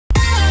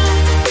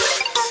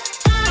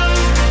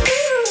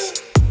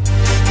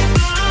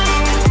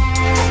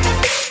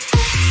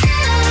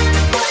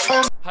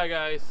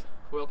guys,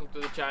 welcome to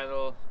the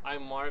channel.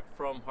 I'm Mark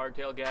from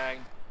HARDTAIL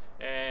gang,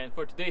 and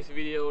for today's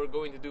video we're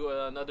going to do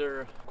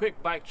another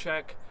quick bike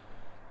check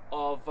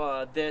of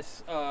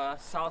this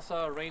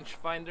Salsa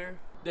Rangefinder.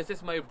 This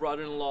is my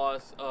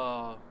brother-in-law's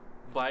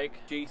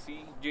bike.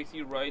 JC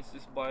rides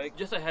this bike.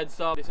 Just a heads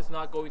up, this is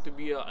not going to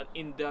be an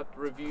in-depth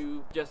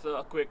review, just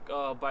a quick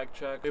bike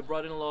check. My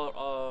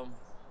brother-in-law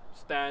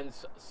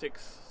stands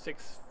six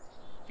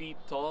feet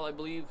tall, I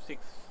believe,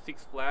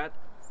 six flat.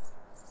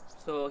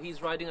 So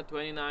he's riding a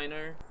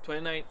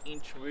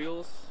 29-inch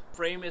wheels.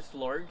 Frame is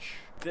large.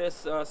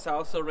 This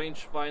Salsa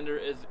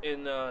Rangefinder is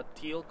in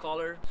teal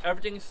color.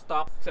 Everything is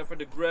stock except for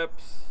the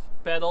grips,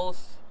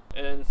 pedals,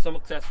 and some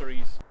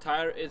accessories.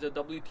 Tire is a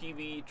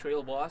WTV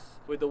Trail Boss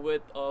with a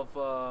width of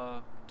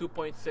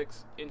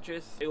 2.6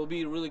 inches. It will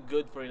be really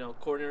good for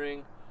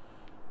cornering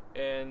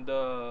and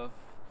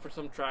for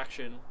some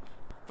traction.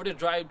 For the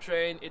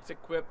drivetrain, it's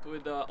equipped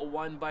with a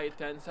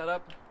 1x10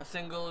 setup, a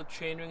single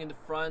chainring in the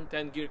front,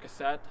 10-gear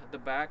cassette at the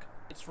back.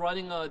 It's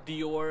running a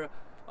Dior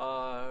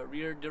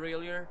rear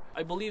derailleur.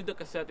 I believe the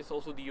cassette is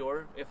also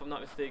Dior, if I'm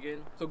not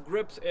mistaken. So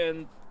grips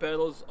and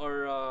pedals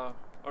are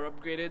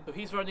upgraded. So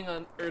he's running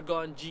an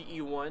Ergon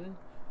GE1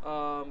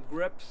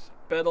 grips.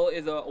 Pedal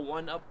is a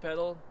one-up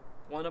pedal,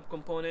 one-up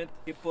component.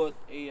 He put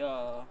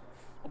a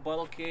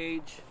bottle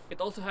cage. It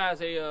also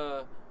has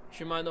a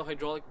Shimano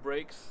hydraulic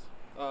brakes.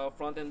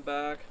 Front and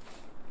back.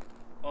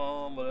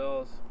 What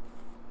else?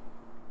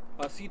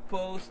 A seat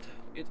post.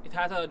 It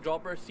has a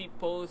dropper seat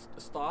post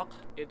stock.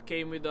 It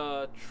came with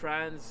a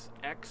Trans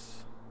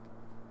X.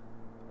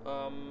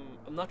 I'm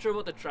not sure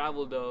about the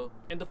travel though.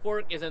 And the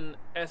fork is an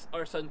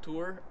SR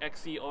Suntour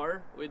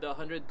XCR with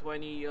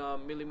 120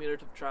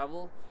 millimeters of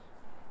travel.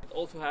 It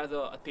also has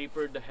a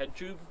tapered head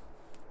tube.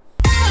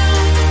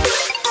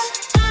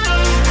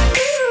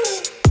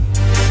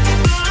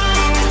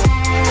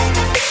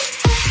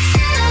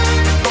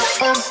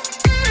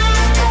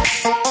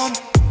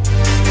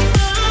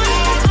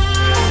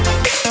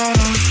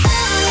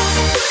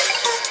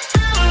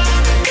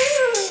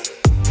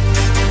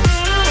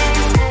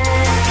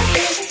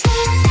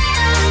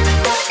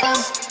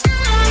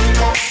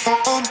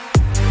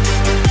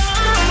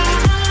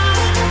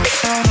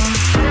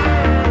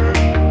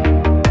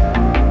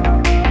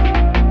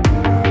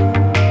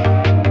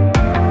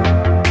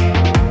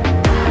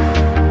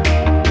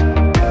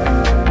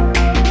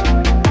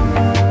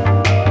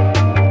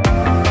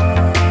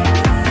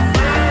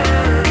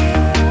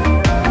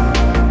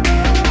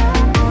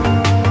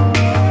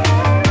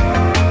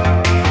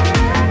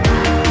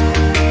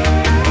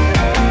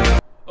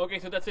 Okay,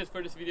 so that's it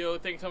for this video.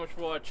 Thanks so much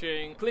for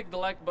watching. Click the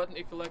like button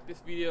if you like this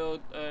video,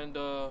 and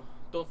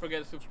don't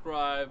forget to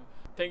subscribe.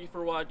 Thank you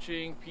for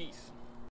watching. Peace.